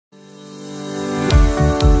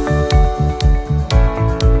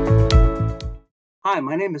Hi,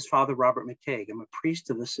 my name is Father Robert McTeigue. I'm a priest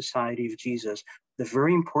of the Society of Jesus, with a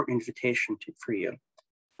very important invitation for you.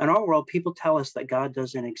 In our world, people tell us that God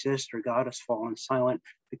doesn't exist or God has fallen silent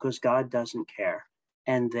because God doesn't care,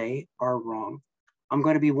 and they are wrong. I'm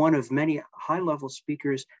going to be one of many high-level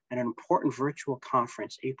speakers at an important virtual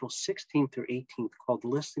conference, April 16th through 18th, called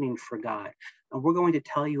Listening for God. And we're going to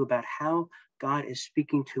tell you about how God is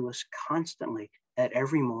speaking to us constantly at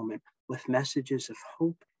every moment with messages of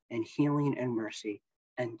hope and healing and mercy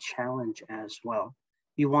and challenge as well.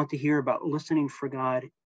 You want to hear about listening for God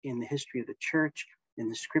in the history of the church, in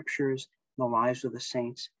the scriptures, in the lives of the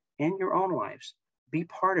saints, and your own lives. Be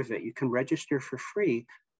part of it. You can register for free.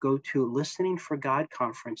 Go to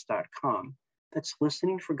listeningforgodconference.com. That's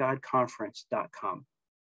listeningforgodconference.com.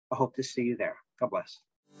 I hope to see you there. God bless.